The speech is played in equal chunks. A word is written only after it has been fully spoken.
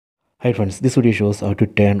Hi friends, this video shows how to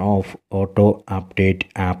turn off auto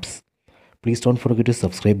update apps. Please don't forget to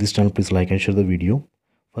subscribe this channel. Please like and share the video.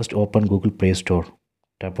 First open Google Play Store.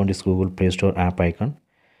 Tap on this Google Play Store app icon.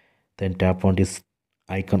 Then tap on this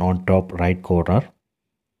icon on top right corner.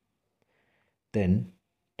 Then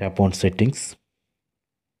tap on settings.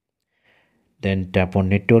 Then tap on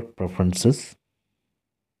network preferences.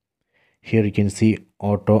 Here you can see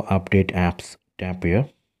auto update apps. Tap here.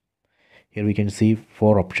 Here we can see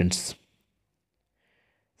 4 options.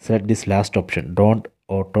 Select this last option, don't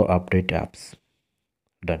auto update apps.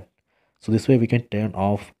 Done. So this way we can turn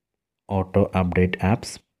off auto update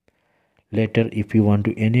apps. Later if you want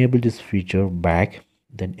to enable this feature back,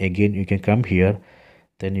 then again you can come here.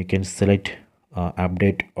 Then you can select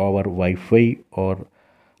update over Wi-Fi or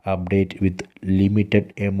update with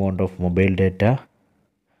limited amount of mobile data,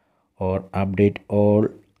 or update all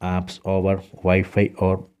apps over Wi-Fi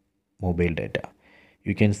or mobile data.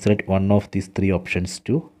 You can select one of these 3 options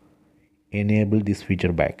to enable this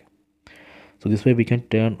feature back. So this way we can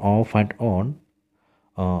turn off and on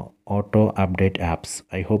auto update apps.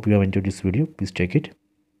 I hope you have enjoyed this video. Please check it.